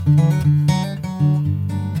Welcome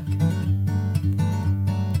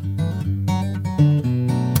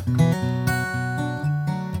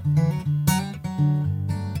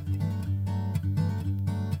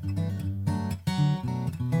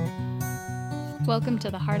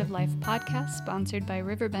to the Heart of Life podcast, sponsored by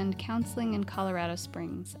Riverbend Counseling in Colorado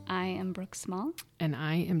Springs. I am Brooke Small. And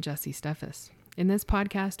I am Jessie Steffes. In this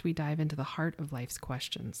podcast, we dive into the heart of life's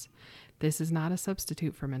questions. This is not a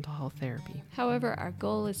substitute for mental health therapy. However, our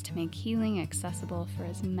goal is to make healing accessible for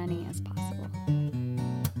as many as possible.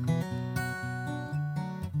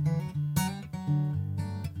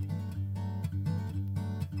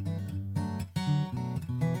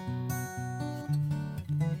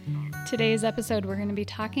 Today's episode, we're going to be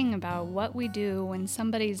talking about what we do when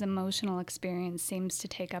somebody's emotional experience seems to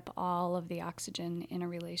take up all of the oxygen in a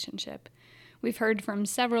relationship. We've heard from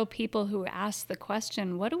several people who ask the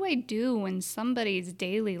question, what do I do when somebody's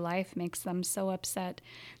daily life makes them so upset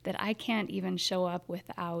that I can't even show up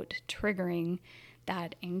without triggering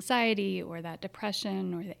that anxiety or that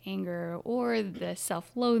depression or the anger or the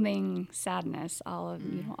self-loathing, sadness, all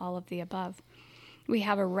of the above. We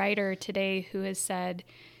have a writer today who has said,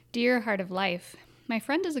 "Dear Heart of Life, my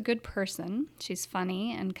friend is a good person. She's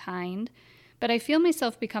funny and kind, but I feel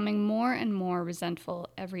myself becoming more and more resentful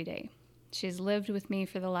every day. She's lived with me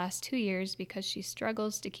for the last 2 years because she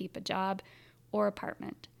struggles to keep a job or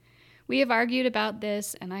apartment. We have argued about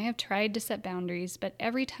this, and I have tried to set boundaries, but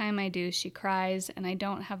every time I do, she cries, and I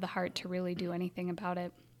don't have the heart to really do anything about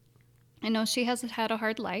it. I know she has had a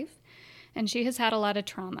hard life, and she has had a lot of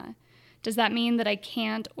trauma. Does that mean that I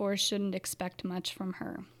can't or shouldn't expect much from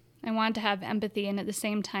her? I want to have empathy, and at the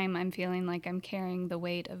same time, I'm feeling like I'm carrying the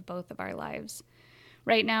weight of both of our lives.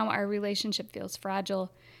 Right now, our relationship feels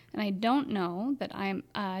fragile, and I don't know, but I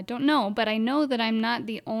know that I'm not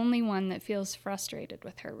the only one that feels frustrated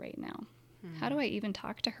with her right now. How do I even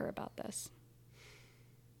talk to her about this?"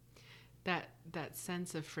 That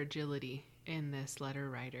sense of fragility in this letter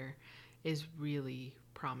writer is really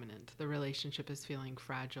prominent. The relationship is feeling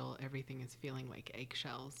fragile. Everything is feeling like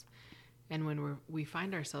eggshells. And when we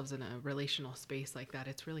find ourselves in a relational space like that,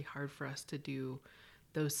 it's really hard for us to do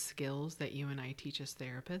those skills that you and I teach as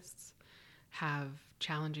therapists, have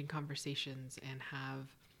challenging conversations and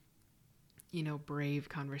have, brave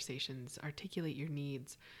conversations, articulate your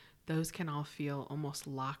needs. Those can all feel almost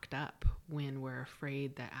locked up when we're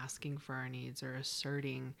afraid that asking for our needs or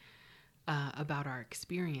asserting about our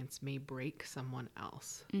experience may break someone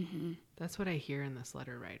else. Mm-hmm. That's what I hear in this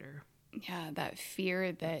letter writer. Yeah, that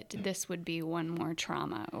fear that this would be one more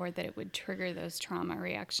trauma or that it would trigger those trauma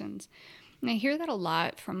reactions. And I hear that a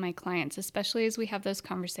lot from my clients, especially as we have those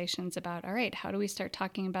conversations about, all right, how do we start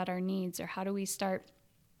talking about our needs, or how do we start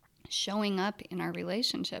showing up in our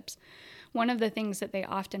relationships? One of the things that they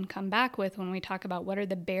often come back with when we talk about what are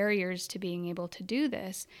the barriers to being able to do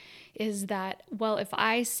this is that, well, if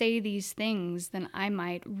I say these things, then I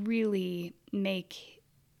might really make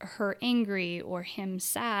her angry or him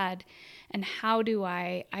sad, and how do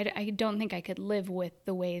I don't think I could live with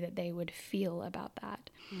the way that they would feel about that.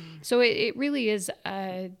 So it really is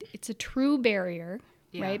it's a true barrier,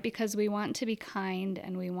 right? Because we want to be kind,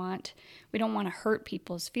 and we don't want to hurt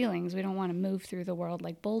people's feelings. We don't want to move through the world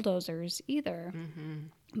like bulldozers either.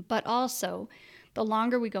 Mm-hmm. But also, the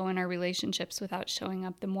longer we go in our relationships without showing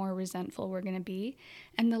up, the more resentful we're going to be,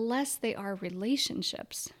 and the less they are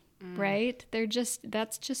relationships. Right?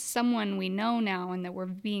 That's just someone we know now and that we're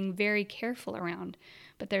being very careful around,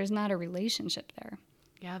 but there's not a relationship there.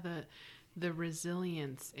 Yeah, the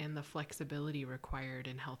resilience and the flexibility required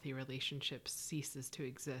in healthy relationships ceases to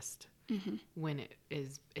exist when it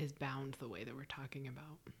is bound the way that we're talking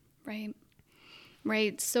about.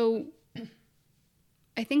 Right. So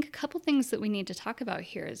I think a couple things that we need to talk about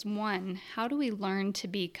here is, one, how do we learn to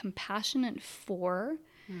be compassionate for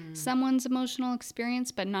someone's emotional experience,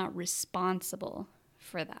 but not responsible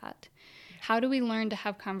for that? How do we learn to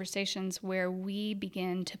have conversations where we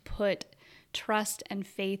begin to put trust and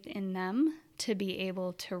faith in them to be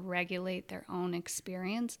able to regulate their own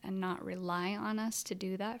experience and not rely on us to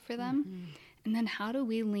do that for them? Mm-hmm. And then how do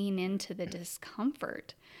we lean into the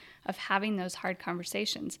discomfort of having those hard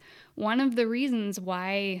conversations? One of the reasons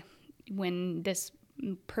why when this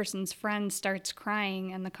person's friend starts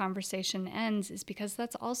crying and the conversation ends is because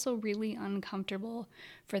that's also really uncomfortable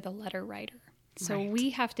for the letter writer. So we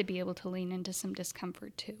have to be able to lean into some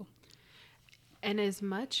discomfort too. And as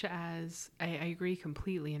much as, I agree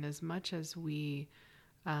completely, and as much as we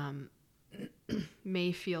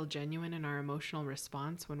may feel genuine in our emotional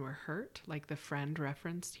response when we're hurt, like the friend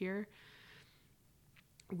referenced here,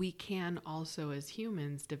 we can also as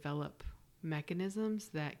humans develop mechanisms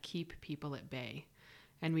that keep people at bay.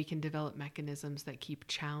 And we can develop mechanisms that keep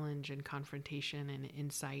challenge and confrontation and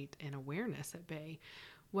insight and awareness at bay,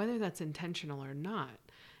 whether that's intentional or not.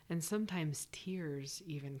 And sometimes tears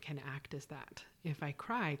even can act as that. If I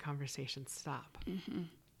cry, conversations stop. Mm-hmm.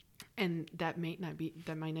 And that might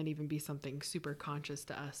not even be something super conscious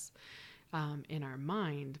to us in our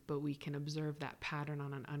mind, but we can observe that pattern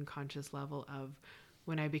on an unconscious level of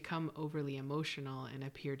when I become overly emotional and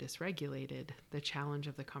appear dysregulated, the challenge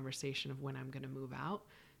of the conversation of when I'm going to move out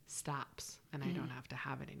stops, and I don't have to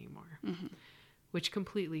have it anymore, which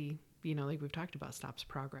completely, like we've talked about, stops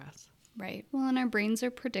progress. Right. Well, and our brains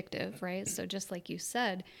are predictive, right? So just like you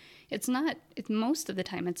said, most of the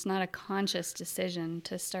time, it's not a conscious decision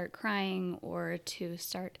to start crying or to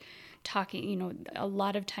start talking. A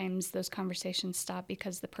lot of times those conversations stop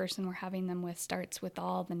because the person we're having them with starts with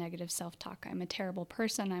all the negative self-talk. I'm a terrible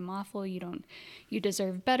person. I'm awful. You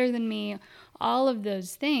deserve better than me. All of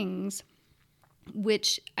those things,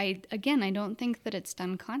 which I don't think that it's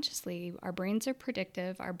done consciously. Our brains are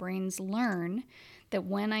predictive. Our brains learn that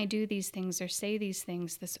when I do these things or say these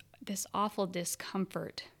things, this awful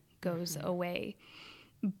discomfort goes away.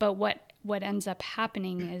 But what ends up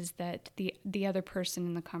happening is that the other person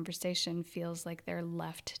in the conversation feels like they're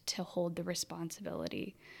left to hold the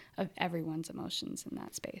responsibility of everyone's emotions in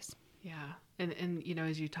that space. Yeah. And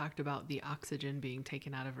as you talked about the oxygen being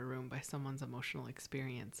taken out of a room by someone's emotional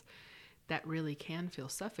experience, that really can feel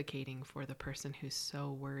suffocating for the person who's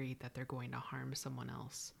so worried that they're going to harm someone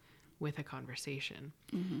else with a conversation.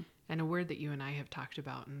 And a word that you and I have talked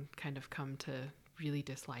about and kind of come to really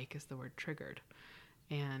dislike is the word triggered,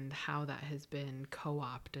 and how that has been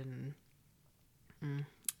co-opted and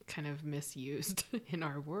kind of misused in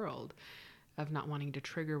our world of not wanting to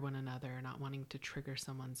trigger one another, not wanting to trigger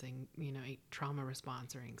someone's, a trauma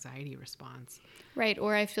response or anxiety response. Right.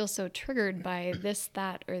 Or I feel so triggered by this,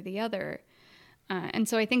 that, or the other. And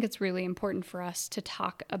so I think it's really important for us to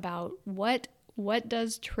talk about what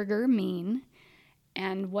does trigger mean,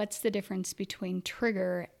 and what's the difference between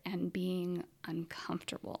trigger and being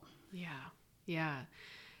uncomfortable. Yeah.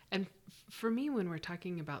 And for me, when we're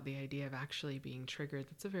talking about the idea of actually being triggered,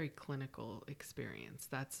 that's a very clinical experience.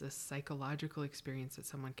 That's a psychological experience that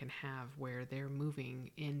someone can have where they're moving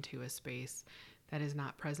into a space that is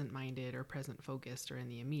not present-minded or present-focused or in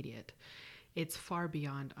the immediate. It's far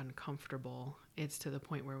beyond uncomfortable. It's to the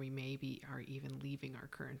point where we maybe are even leaving our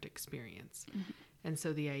current experience. And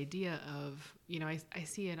so the idea of, I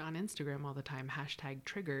see it on Instagram all the time,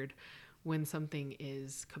 #triggered, when something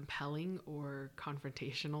is compelling or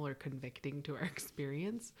confrontational or convicting to our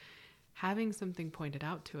experience. Having something pointed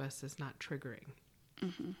out to us is not triggering.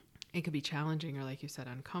 It could be challenging or, like you said,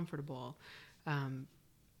 uncomfortable.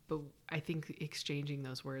 But I think exchanging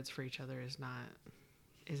those words for each other is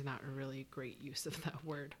not a really great use of that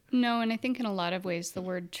word. No, and I think in a lot of ways the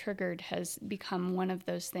word triggered has become one of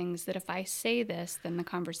those things that if I say this, then the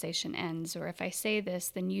conversation ends, or if I say this,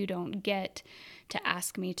 then you don't get to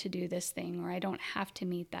ask me to do this thing, or I don't have to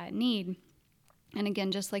meet that need. And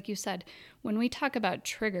again, just like you said, when we talk about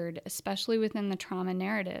triggered, especially within the trauma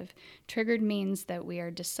narrative, triggered means that we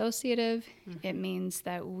are dissociative. It means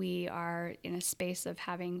that we are in a space of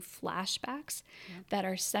having flashbacks that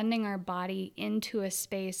are sending our body into a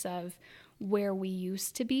space of where we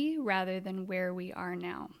used to be rather than where we are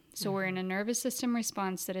now. So we're in a nervous system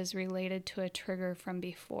response that is related to a trigger from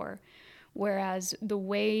before. Whereas the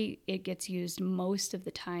way it gets used most of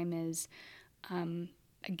the time is,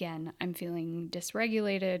 again, I'm feeling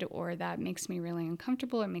dysregulated, or that makes me really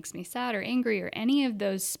uncomfortable, or makes me sad or angry, or any of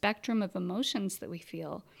those spectrum of emotions that we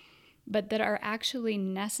feel, but that are actually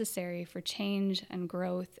necessary for change and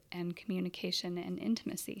growth and communication and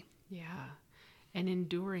intimacy. Yeah. And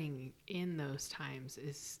enduring in those times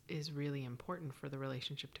is really important for the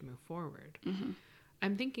relationship to move forward.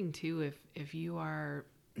 I'm thinking too, if you are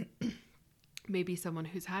maybe someone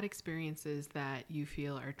who's had experiences that you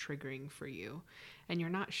feel are triggering for you, and you're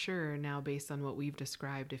not sure now based on what we've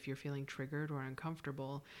described if you're feeling triggered or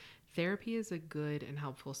uncomfortable, therapy is a good and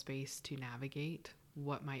helpful space to navigate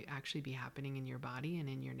what might actually be happening in your body and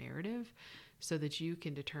in your narrative, so that you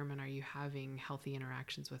can determine, are you having healthy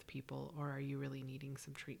interactions with people, or are you really needing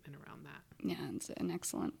some treatment around that? Yeah, it's an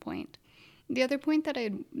excellent point. The other point that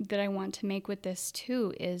I want to make with this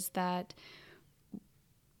too is that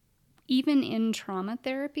even in trauma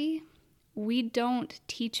therapy, we don't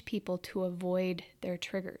teach people to avoid their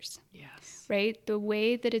triggers. Yes. Right? The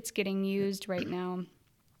way that it's getting used right now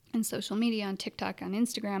in social media, on TikTok, on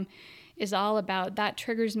Instagram, is all about that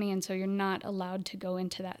triggers me, and so you're not allowed to go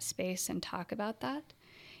into that space and talk about that.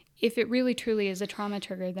 If it really truly is a trauma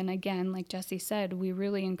trigger, then again, like Jesse said, we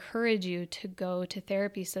really encourage you to go to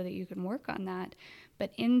therapy so that you can work on that.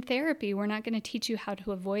 But in therapy, we're not going to teach you how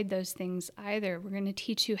to avoid those things either. We're going to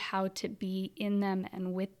teach you how to be in them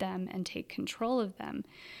and with them and take control of them.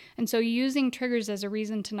 And so using triggers as a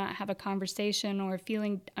reason to not have a conversation, or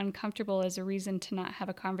feeling uncomfortable as a reason to not have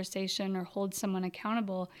a conversation or hold someone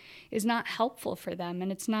accountable, is not helpful for them.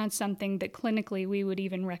 And it's not something that clinically we would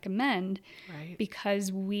even recommend, right?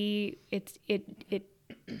 Because it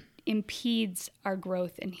impedes our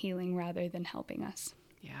growth and healing rather than helping us.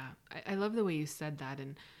 Yeah, I love the way you said that.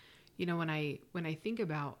 And, you know, when I think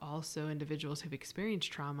about also individuals who've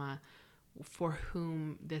experienced trauma for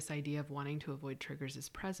whom this idea of wanting to avoid triggers is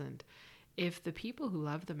present, if the people who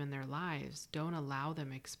love them in their lives don't allow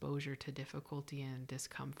them exposure to difficulty and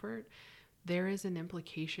discomfort, there is an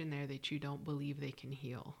implication there that you don't believe they can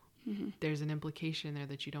heal. Mm-hmm. There's an implication there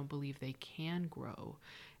that you don't believe they can grow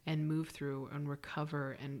and move through and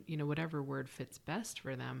recover and, you know, whatever word fits best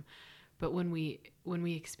for them. But when we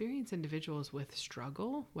experience individuals with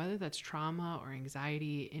struggle, whether that's trauma or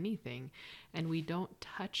anxiety, anything, and we don't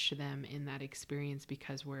touch them in that experience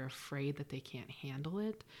because we're afraid that they can't handle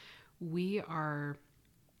it, we are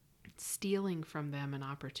stealing from them an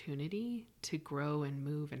opportunity to grow and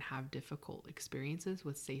move and have difficult experiences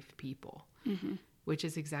with safe people, mm-hmm. which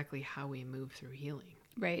is exactly how we move through healing.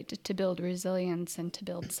 Right, to build resilience and to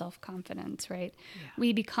build self-confidence, right? Yeah.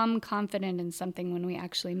 We become confident in something when we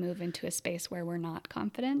actually move into a space where we're not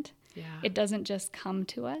confident. Yeah. It doesn't just come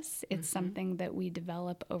to us. It's mm-hmm. something that we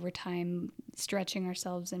develop over time, stretching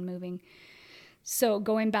ourselves and moving. So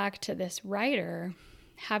going back to this writer,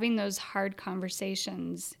 having those hard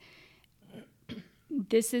conversations,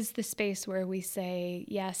 this is the space where we say,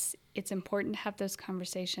 yes, it's important to have those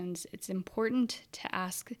conversations. It's important to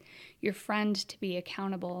ask your friend to be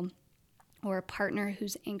accountable, or a partner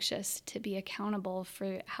who's anxious to be accountable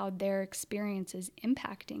for how their experience is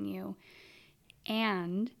impacting you.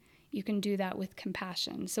 And you can do that with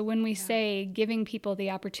compassion. So when we say giving people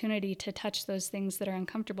the opportunity to touch those things that are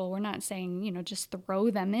uncomfortable, we're not saying, you know, just throw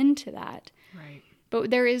them into that. Right. But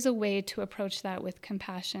there is a way to approach that with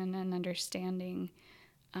compassion and understanding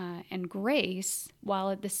and grace, while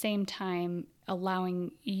at the same time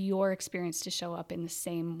allowing your experience to show up in the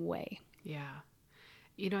same way. Yeah.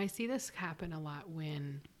 You know, I see this happen a lot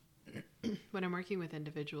when I'm working with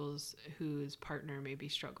individuals whose partner maybe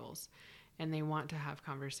struggles and they want to have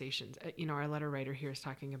conversations. You know, our letter writer here is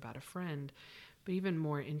talking about a friend, but even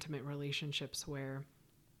more intimate relationships where,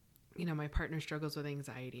 you know, my partner struggles with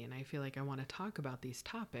anxiety and I feel like I want to talk about these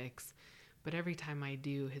topics, but every time I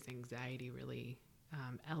do, his anxiety really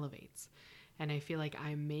elevates. And I feel like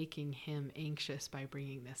I'm making him anxious by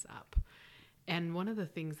bringing this up. And one of the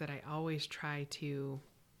things that I always try to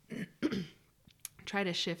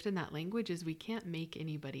shift in that language is we can't make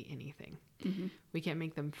anybody anything. Mm-hmm. We can't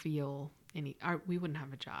make them feel we wouldn't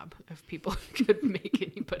have a job if people could make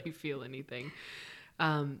anybody feel anything.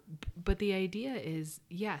 But the idea is,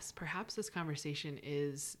 yes, perhaps this conversation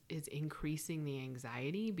is increasing the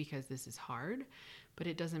anxiety because this is hard, but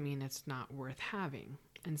it doesn't mean it's not worth having.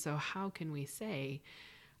 And so how can we say,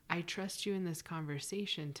 I trust you in this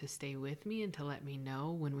conversation to stay with me and to let me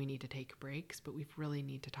know when we need to take breaks, but we really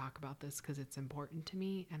need to talk about this because it's important to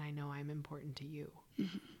me and I know I'm important to you.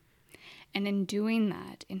 Mm-hmm. And in doing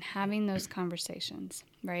that, in having those conversations,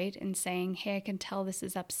 right, and saying, hey, I can tell this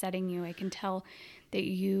is upsetting you. I can tell that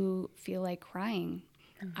you feel like crying.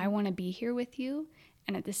 Mm-hmm. I want to be here with you.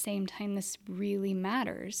 And at the same time, this really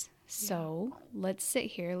matters. So let's sit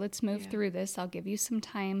here. Let's move through this. I'll give you some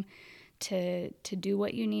time to do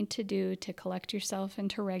what you need to do to collect yourself and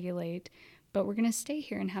to regulate. But we're going to stay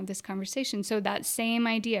here and have this conversation. So that same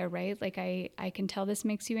idea, right? Like I can tell this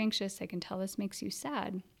makes you anxious. I can tell this makes you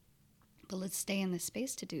sad. But let's stay in this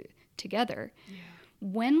space to do together. Yeah.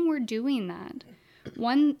 When we're doing that,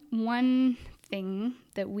 one thing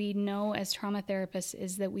that we know as trauma therapists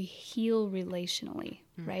is that we heal relationally,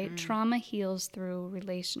 right? Mm-hmm. Trauma heals through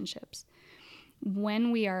relationships.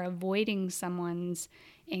 When we are avoiding someone's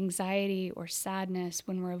anxiety or sadness,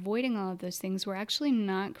 when we're avoiding all of those things, we're actually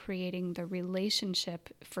not creating the relationship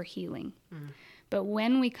for healing. Mm. But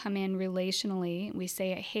when we come in relationally, we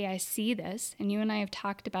say, hey, I see this, and you and I have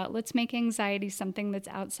talked about, let's make anxiety something that's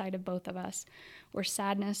outside of both of us, or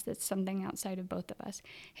sadness that's something outside of both of us.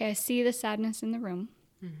 Hey, I see the sadness in the room.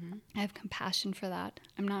 Mm-hmm. I have compassion for that.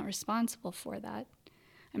 I'm not responsible for that.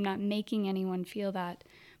 I'm not making anyone feel that,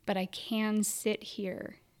 but I can sit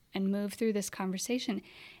here and move through this conversation.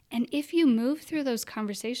 And if you move through those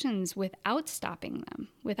conversations without stopping them,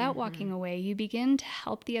 without walking away, you begin to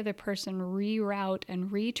help the other person reroute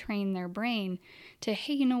and retrain their brain to,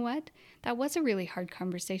 hey, you know what? That was a really hard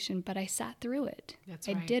conversation, but I sat through it.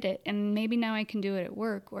 I did it. And maybe now I can do it at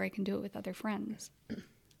work, or I can do it with other friends.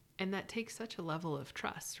 And that takes such a level of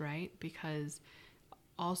trust, right? Because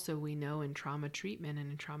also we know in trauma treatment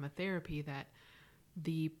and in trauma therapy that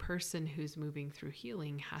the person who's moving through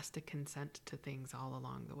healing has to consent to things all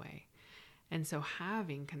along the way. And so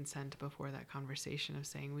having consent before that conversation of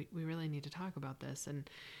saying, we really need to talk about this,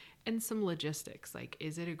 and some logistics, like,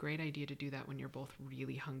 is it a great idea to do that when you're both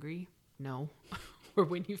really hungry? No. Or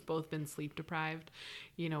when you've both been sleep deprived,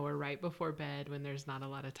 or right before bed when there's not a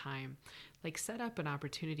lot of time. Like, set up an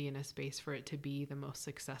opportunity in a space for it to be the most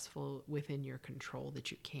successful within your control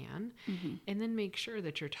that you can. And then make sure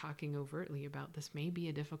that you're talking overtly about this. May be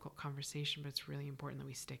a difficult conversation, but it's really important that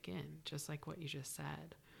we stick in, just like what you just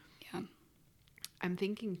said. Yeah. I'm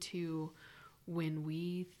thinking too,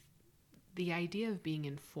 the idea of being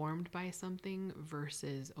informed by something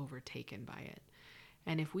versus overtaken by it.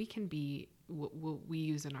 And if we can be, what we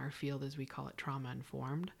use in our field as we call it trauma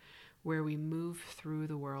informed, where we move through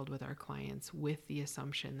the world with our clients with the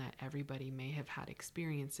assumption that everybody may have had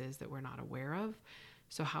experiences that we're not aware of.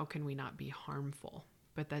 So how can we not be harmful?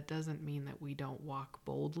 But that doesn't mean that we don't walk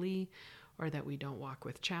boldly or that we don't walk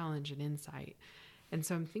with challenge and insight. And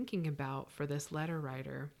so I'm thinking about, for this letter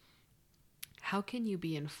writer, how can you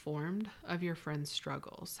be informed of your friend's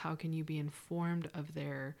struggles? How can you be informed of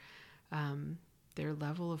their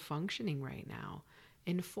level of functioning right now?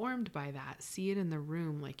 Informed by that, see it in the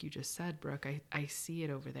room, like you just said, Brooke, I see it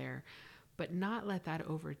over there, but not let that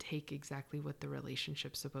overtake exactly what the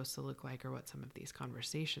relationship's supposed to look like or what some of these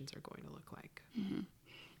conversations are going to look like.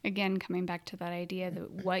 Again, coming back to that idea that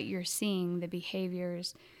what you're seeing, the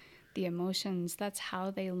behaviors, the emotions, that's how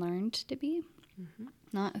they learned to be,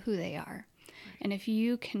 not who they are. Right. And if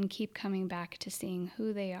you can keep coming back to seeing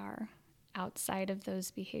who they are outside of those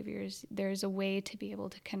behaviors, there's a way to be able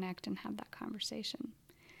to connect and have that conversation.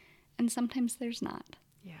 And sometimes there's not.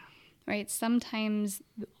 Yeah. Right? Sometimes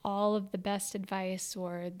all of the best advice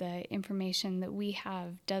or the information that we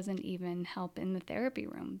have doesn't even help in the therapy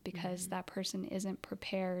room because that person isn't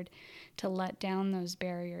prepared to let down those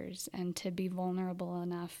barriers and to be vulnerable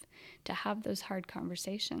enough to have those hard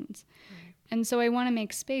conversations. Right. And so I want to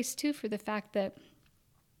make space too for the fact that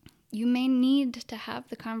you may need to have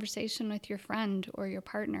the conversation with your friend or your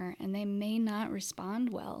partner, and they may not respond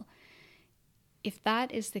well. If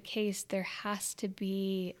that is the case, there has to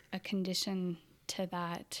be a condition to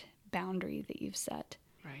that boundary that you've set.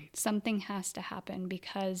 Right. Something has to happen,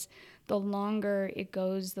 because the longer it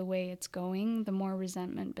goes the way it's going, the more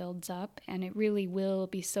resentment builds up, and it really will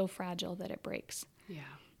be so fragile that it breaks. Yeah.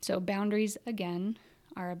 So boundaries, again,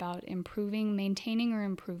 are about maintaining or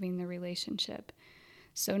improving the relationship.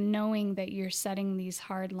 So knowing that you're setting these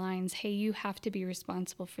hard lines, hey, you have to be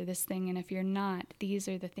responsible for this thing, and if you're not, these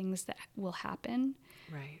are the things that will happen.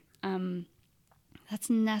 Right. That's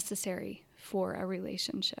necessary for a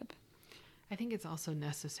relationship. I think it's also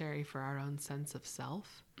necessary for our own sense of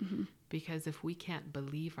self, because if we can't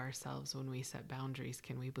believe ourselves when we set boundaries,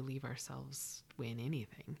 can we believe ourselves in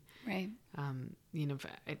anything? Right.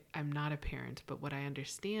 I'm not a parent, but what I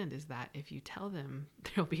understand is that if you tell them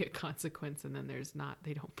there'll be a consequence and then there's not,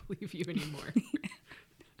 they don't believe you anymore.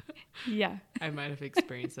 Yeah. I might have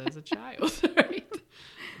experienced that as a child, right?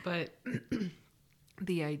 But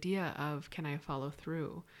the idea of, can I follow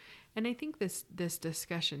through? And I think this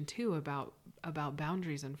discussion too about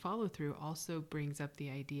boundaries and follow through also brings up the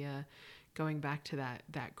idea, going back to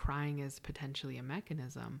that crying as potentially a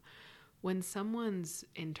mechanism. When someone's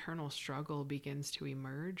internal struggle begins to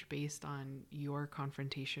emerge based on your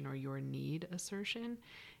confrontation or your need assertion,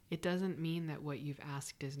 it doesn't mean that what you've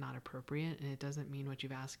asked is not appropriate, and it doesn't mean what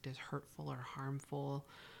you've asked is hurtful or harmful,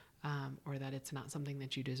 or that it's not something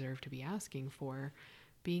that you deserve to be asking for.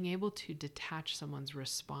 Being able to detach someone's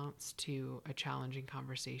response to a challenging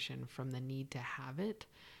conversation from the need to have it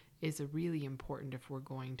is really important if we're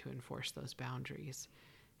going to enforce those boundaries.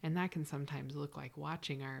 And that can sometimes look like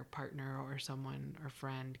watching our partner or someone or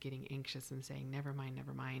friend getting anxious and saying, never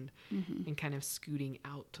mind, and kind of scooting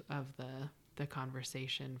out of the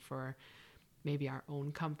conversation for maybe our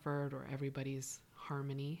own comfort or everybody's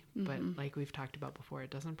harmony. But like we've talked about before,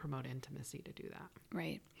 it doesn't promote intimacy to do that.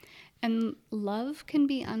 Right. And love can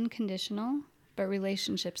be unconditional, but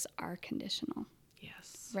relationships are conditional.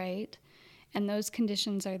 Yes. Right? And those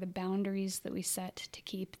conditions are the boundaries that we set to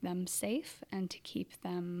keep them safe and to keep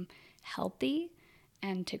them healthy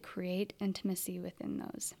and to create intimacy within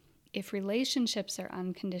those. If relationships are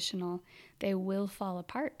unconditional, they will fall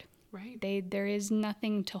apart. Right. There is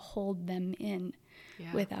nothing to hold them in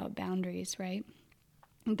without boundaries, right?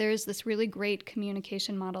 There's this really great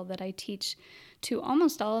communication model that I teach to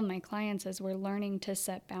almost all of my clients as we're learning to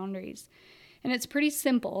set boundaries. And it's pretty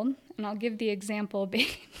simple, and I'll give the example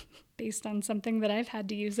based on something that I've had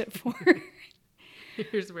to use it for.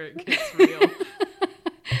 Here's where it gets real.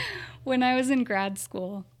 When I was in grad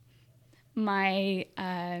school, my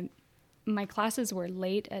classes were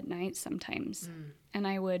late at night sometimes, and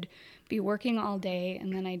I would be working all day,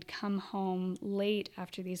 and then I'd come home late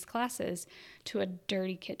after these classes to a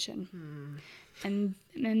dirty kitchen. And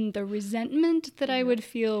the resentment that I would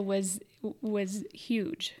feel was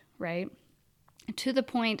huge, right? To the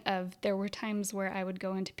point of there were times where I would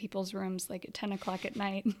go into people's rooms like at 10 o'clock at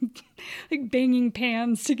night, like banging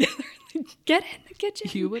pans together, like, get in the kitchen.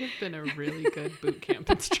 You would have been a really good boot camp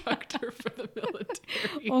instructor for the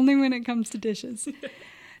military. Only when it comes to dishes.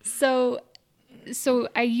 So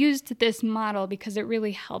I used this model because it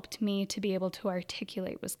really helped me to be able to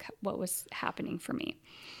articulate what was happening for me.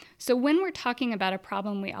 So when we're talking about a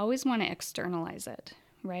problem, we always want to externalize it.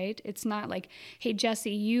 Right? It's not like, hey,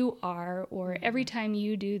 Jesse, you are, or every time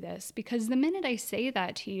you do this, because the minute I say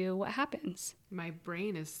that to you, what happens? My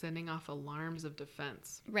brain is sending off alarms of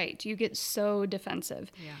defense. Right. You get so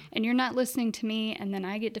defensive. Yeah. And you're not listening to me, and then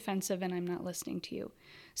I get defensive and I'm not listening to you.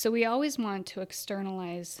 So we always want to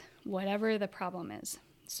externalize whatever the problem is.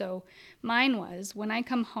 So mine was when I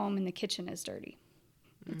come home and the kitchen is dirty.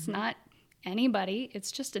 It's not anybody,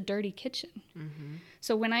 it's just a dirty kitchen.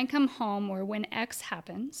 So when I come home or when X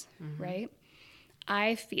happens, right,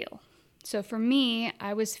 I feel. So for me,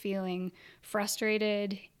 I was feeling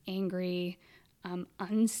frustrated, angry,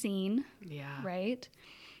 unseen, right?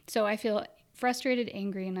 So I feel frustrated,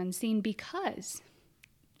 angry, and unseen because,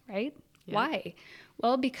 right? Yeah. Why?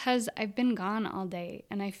 Well, because I've been gone all day,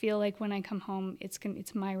 and I feel like when I come home,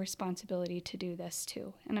 it's my responsibility to do this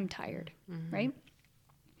too, and I'm tired, right?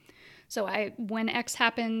 So when X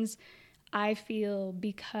happens, I feel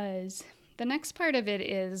because the next part of it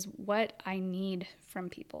is what I need from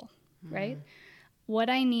people, right? What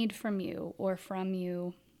I need from you or from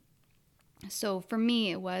you. So for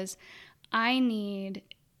me, it was, I need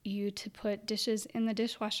you to put dishes in the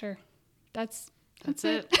dishwasher. That's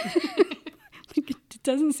it. It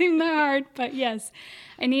doesn't seem that hard, but yes,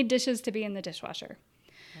 I need dishes to be in the dishwasher.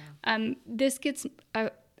 Yeah. This gets...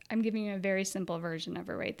 I'm giving you a very simple version of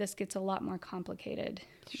it, right? This gets a lot more complicated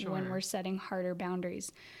when we're setting harder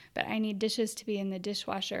boundaries. But I need dishes to be in the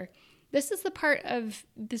dishwasher. This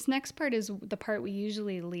next part is the part we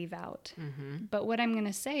usually leave out. But what I'm going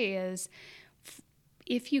to say is,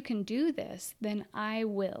 if you can do this, then I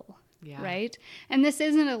will, right? And this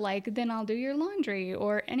isn't then I'll do your laundry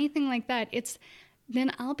or anything like that. It's,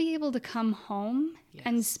 then I'll be able to come home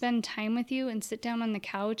and spend time with you and sit down on the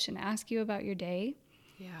couch and ask you about your day.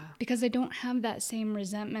 Yeah. Because I don't have that same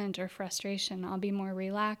resentment or frustration. I'll be more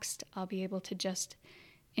relaxed. I'll be able to just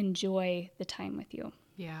enjoy the time with you.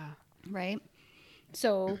 Yeah. Right?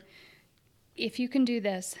 So if you can do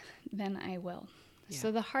this, then I will. Yeah.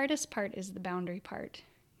 So the hardest part is the boundary part,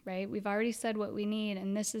 right? We've already said what we need,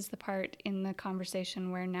 and this is the part in the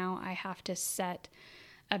conversation where now I have to set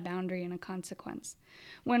a boundary and a consequence.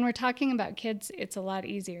 When we're talking about kids, it's a lot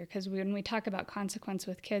easier because when we talk about consequence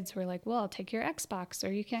with kids, we're like, well, I'll take your Xbox,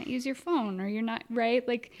 or you can't use your phone, or you're not, right?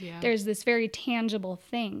 There's this very tangible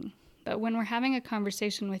thing. But when we're having a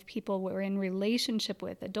conversation with people we're in relationship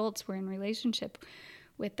with, adults we're in relationship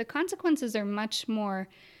with, the consequences are much more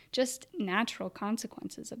just natural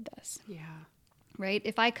consequences of this. Yeah. Right?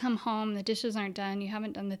 If I come home, the dishes aren't done, you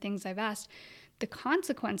haven't done the things I've asked, the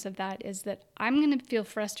consequence of that is that I'm going to feel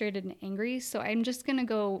frustrated and angry, so I'm just going to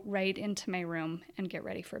go right into my room and get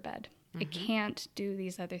ready for bed. I can't do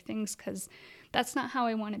these other things because that's not how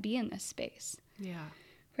I want to be in this space. Yeah.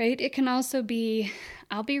 Right? It can also be,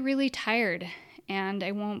 I'll be really tired and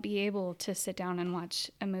I won't be able to sit down and watch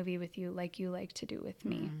a movie with you like you like to do with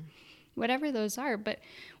me. Whatever those are. But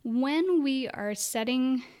when we are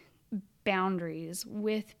setting boundaries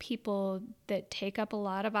with people that take up a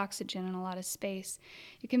lot of oxygen and a lot of space,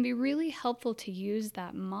 it can be really helpful to use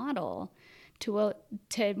that model to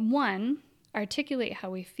one, articulate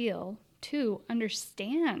how we feel, two,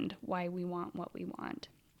 understand why we want what we want.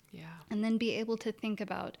 Yeah. And then be able to think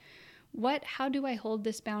about how do I hold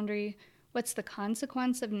this boundary? What's the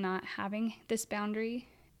consequence of not having this boundary?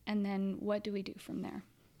 And then what do we do from there?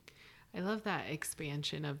 I love that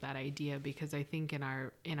expansion of that idea, because I think in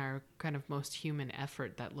our kind of most human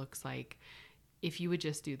effort, that looks like, if you would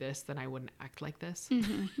just do this, then I wouldn't act like this.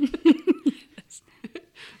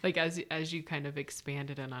 Like as you kind of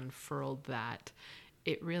expanded and unfurled that,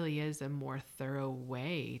 it really is a more thorough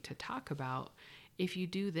way to talk about, if you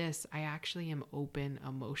do this, I actually am open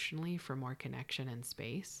emotionally for more connection and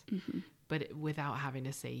space, but without having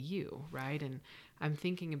to say you, right? And I'm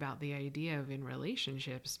thinking about the idea of, in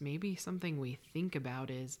relationships, maybe something we think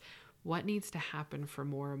about is, what needs to happen for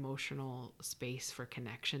more emotional space for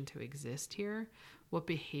connection to exist here? What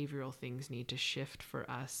behavioral things need to shift for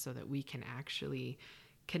us so that we can actually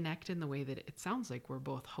connect in the way that it sounds like we're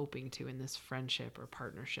both hoping to in this friendship or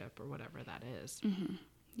partnership or whatever that is.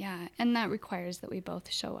 Yeah, and that requires that we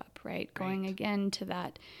both show up, right? Going again to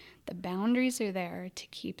that, the boundaries are there to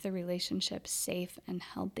keep the relationship safe and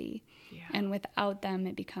healthy. Yeah. And without them,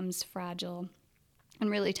 it becomes fragile and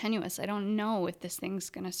really tenuous. I don't know if this thing's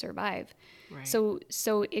going to survive. Right.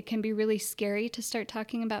 So it can be really scary to start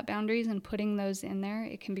talking about boundaries and putting those in there.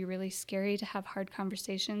 It can be really scary to have hard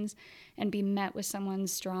conversations and be met with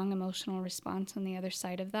someone's strong emotional response on the other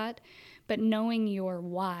side of that. But knowing your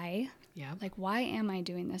why, like, why am I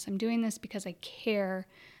doing this? I'm doing this because I care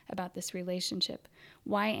about this relationship.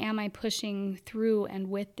 Why am I pushing through and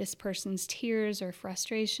with this person's tears or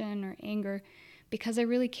frustration or anger? Because I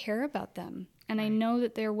really care about them. And I know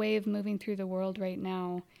that their way of moving through the world right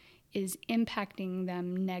now is impacting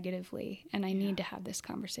them negatively. And I need to have this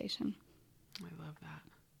conversation. I love that.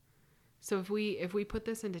 So if we put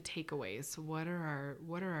this into takeaways, what are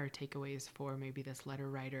our takeaways for maybe this letter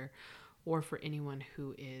writer, or for anyone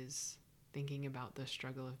who is thinking about the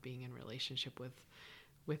struggle of being in relationship with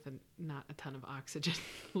not a ton of oxygen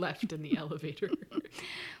left in the elevator?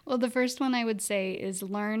 Well, the first one I would say is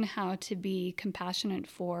learn how to be compassionate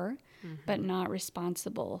for, but not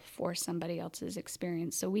responsible for somebody else's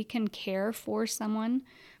experience. So we can care for someone,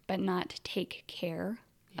 but not take care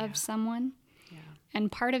of someone. Yeah.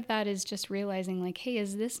 And part of that is just realizing, like, hey,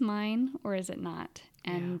 is this mine or is it not?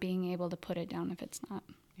 And being able to put it down if it's not.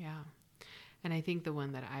 Yeah. And I think the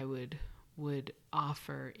one that I would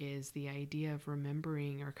offer is the idea of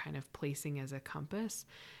remembering, or kind of placing as a compass,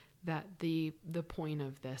 that the point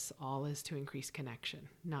of this all is to increase connection,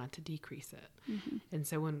 not to decrease it. And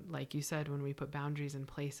so when, like you said, when we put boundaries in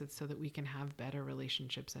place, it's so that we can have better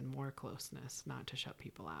relationships and more closeness, not to shut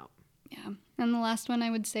people out. Yeah. And the last one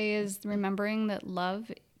I would say is remembering that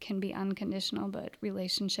love can be unconditional, but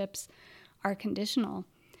relationships are conditional.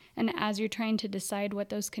 And as you're trying to decide what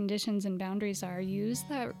those conditions and boundaries are, use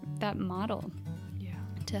that model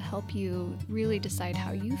to help you really decide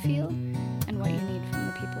how you feel and what you need from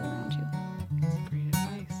the people around you. That's great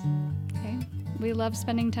advice. Okay. We love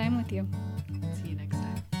spending time with you. See you next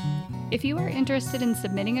time. If you are interested in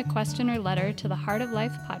submitting a question or letter to the Heart of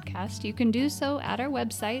Life podcast, you can do so at our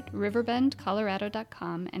website,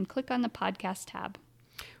 riverbendcolorado.com, and click on the podcast tab.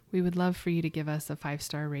 We would love for you to give us a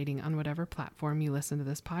 5-star rating on whatever platform you listen to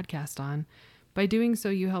this podcast on. By doing so,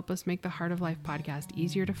 you help us make the Heart of Life podcast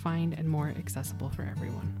easier to find and more accessible for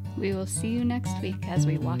everyone. We will see you next week as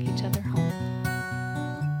we walk each other home.